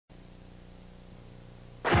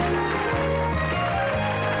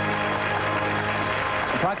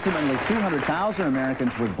Approximately 200,000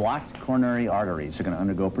 Americans with blocked coronary arteries are going to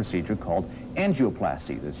undergo a procedure called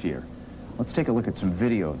angioplasty this year. Let's take a look at some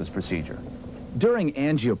video of this procedure. During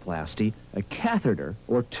angioplasty, a catheter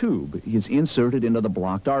or tube is inserted into the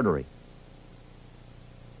blocked artery.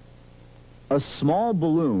 A small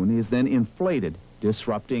balloon is then inflated,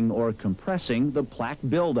 disrupting or compressing the plaque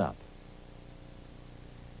buildup.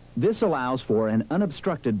 This allows for an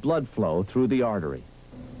unobstructed blood flow through the artery.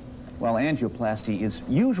 While angioplasty is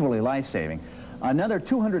usually life-saving, another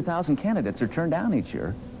 200,000 candidates are turned down each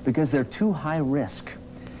year because they're too high risk.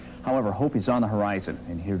 However, hope is on the horizon,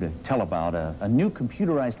 and here to tell about a new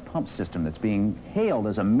computerized pump system that's being hailed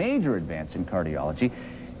as a major advance in cardiology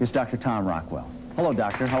is Dr. Tom Rockwell. Hello,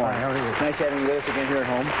 doctor. How are you? How are you? Nice having you with us again here at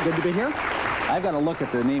home. Good to be here. I've got to look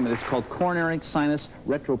at the name of this, called coronary sinus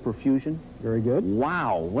retroperfusion. Very good.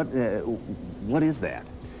 Wow. What is that?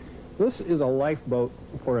 This is a lifeboat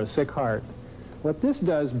for a sick heart. What this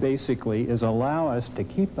does basically is allow us to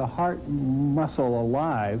keep the heart muscle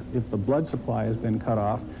alive if the blood supply has been cut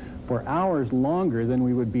off for hours longer than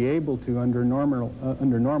we would be able to under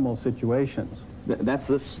normal situations. That's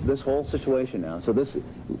this whole situation now. So this,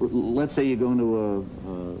 let's say you go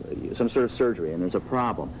into some sort of surgery and there's a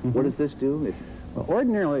problem. Mm-hmm. What does this do? Well,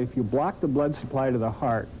 ordinarily, if you block the blood supply to the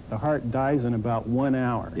heart dies in about 1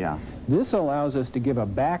 hour. Yeah. This allows us to give a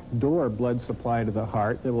backdoor blood supply to the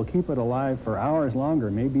heart that will keep it alive for hours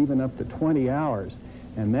longer, maybe even up to 20 hours.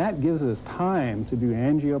 And that gives us time to do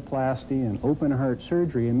angioplasty and open heart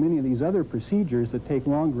surgery and many of these other procedures that take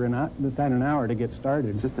longer than an hour to get started.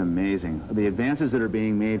 It's just amazing, the advances that are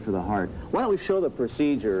being made for the heart. Why don't we show the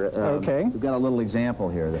procedure? Okay. We've got a little example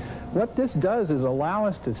here. What this does is allow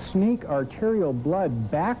us to sneak arterial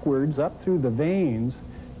blood backwards up through the veins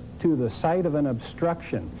to the site of an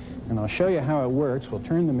obstruction. And I'll show you how it works. We'll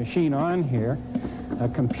turn the machine on here. A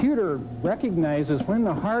computer recognizes when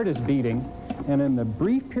the heart is beating, and in the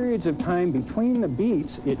brief periods of time between the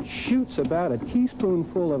beats, it shoots about a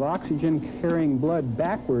teaspoonful of oxygen-carrying blood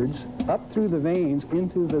backwards up through the veins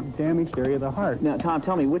into the damaged area of the heart. Now, Tom,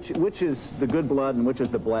 tell me, which is the good blood and which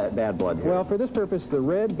is the bad blood here? Well, for this purpose, the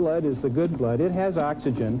red blood is the good blood. It has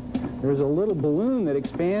oxygen. There's a little balloon that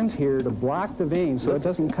expands here to block the veins so it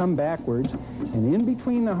doesn't come backwards. And in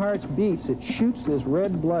between the heart's beats, it shoots this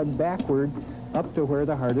red blood backward up to where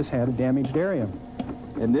the heart has had a damaged area.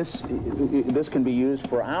 And this can be used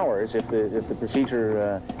for hours if the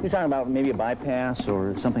procedure, you're talking about maybe a bypass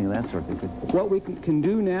or something of that sort. What we can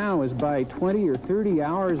do now is buy 20 or 30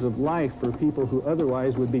 hours of life for people who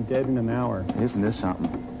otherwise would be dead in an hour. Isn't this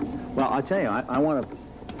something? Well, I'll tell you, I want to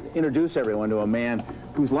introduce everyone to a man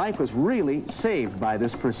whose life was really saved by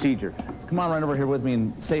this procedure. Come on right over here with me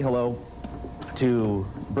and say hello to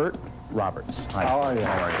Bert Roberts. Hi. How are you?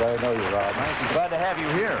 Glad to know you, Rob. Nice. Glad to have you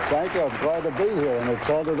here. Thank you. I'm glad to be here, and it's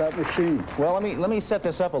all to that machine. Well, let me set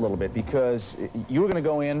this up a little bit, because you were going to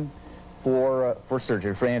go in for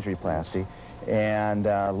surgery, for angioplasty, and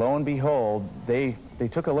lo and behold, they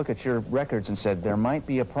took a look at your records and said there might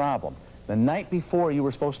be a problem. The night before you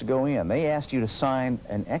were supposed to go in, they asked you to sign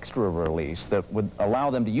an extra release that would allow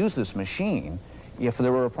them to use this machine if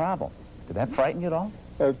there were a problem. Did that frighten you at all?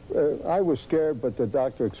 I was scared, but the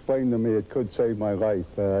doctor explained to me it could save my life.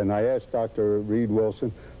 And I asked Dr. Reed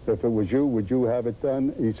Wilson, if it was you, would you have it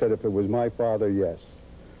done? He said, if it was my father, yes.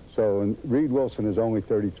 So, and Reed Wilson is only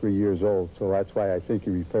 33 years old, so that's why I think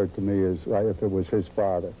he referred to me as if it was his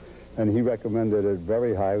father. And he recommended it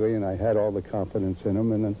very highly, and I had all the confidence in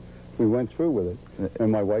him, and then we went through with it.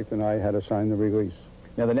 And my wife and I had to sign the release.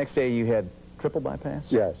 Now, the next day you had triple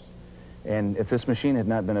bypass? Yes. And if this machine had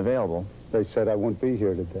not been available... They said I wouldn't be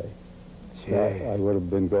here today. I would have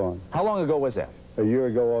been gone. How long ago was that? A year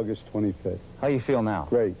ago, August 25th. How do you feel now?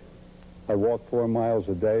 Great. I walk 4 miles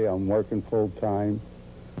a day. I'm working full time.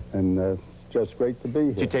 And just great to be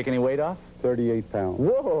here. Did you take any weight off? 38 pounds.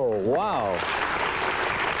 Whoa, wow.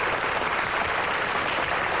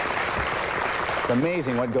 It's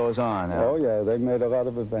amazing what goes on. Oh, yeah, they made a lot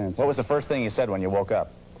of advances. What was the first thing you said when you woke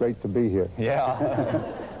up? Great to be here. Yeah.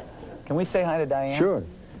 Can we say hi to Diane? Sure.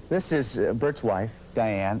 This is Bert's wife,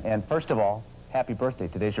 Diane, and first of all, happy birthday.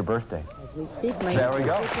 Today's your birthday. As we speak, my There we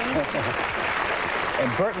go.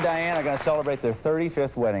 And Bert and Diane are going to celebrate their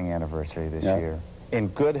 35th wedding anniversary this year in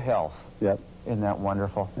good health. Yep. Isn't that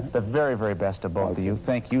wonderful? The very, very best to both of you.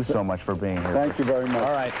 Thank you so much for being here. Thank you very much.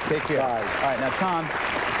 All right, take care. Bye. All right, now, Tom,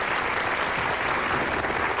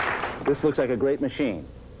 this looks like a great machine.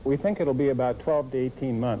 We think it'll be about 12 to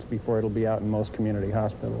 18 months before it'll be out in most community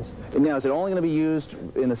hospitals. Now, is it only going to be used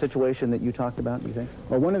in the situation that you talked about, do you think?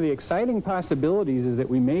 Well, one of the exciting possibilities is that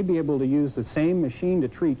we may be able to use the same machine to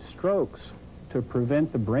treat strokes. to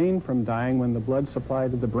prevent the brain from dying when the blood supply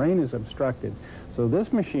to the brain is obstructed. So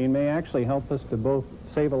this machine may actually help us to both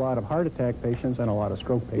save a lot of heart attack patients and a lot of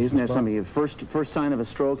stroke patients. Isn't that something? First sign of a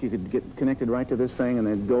stroke, you could get connected right to this thing and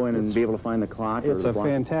then go in and be able to find the clot? It's a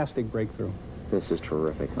fantastic breakthrough. This is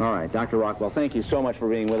terrific. All right, Dr. Rockwell, thank you so much for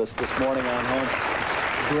being with us this morning on Home.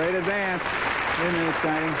 Great advance. Isn't it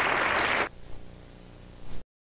exciting?